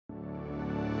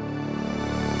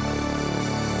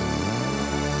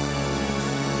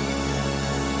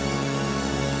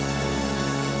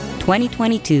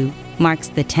2022 marks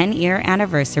the 10-year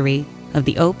anniversary of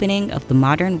the opening of the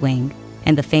modern wing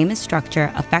and the famous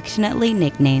structure affectionately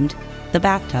nicknamed the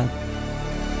Bathtub.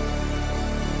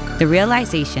 The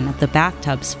realization of the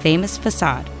Bathtub's famous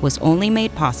facade was only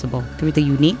made possible through the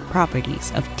unique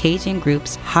properties of Teijin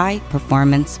Group's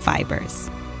high-performance fibers.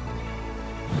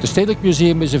 The Stedelijk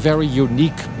Museum is a very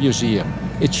unique museum.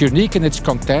 It's unique in its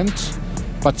content,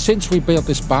 but since we built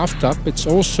this bathtub, it's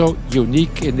also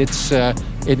unique in its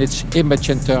image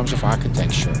in terms of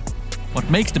architecture. What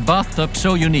makes the bathtub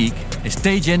so unique is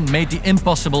Teijin made the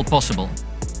impossible possible.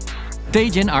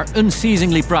 Teijin are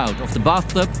unceasingly proud of the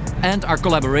bathtub and our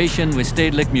collaboration with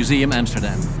Stedelijk Museum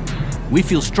Amsterdam. We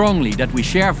feel strongly that we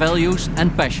share values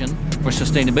and passion for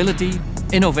sustainability,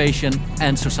 innovation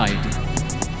and society.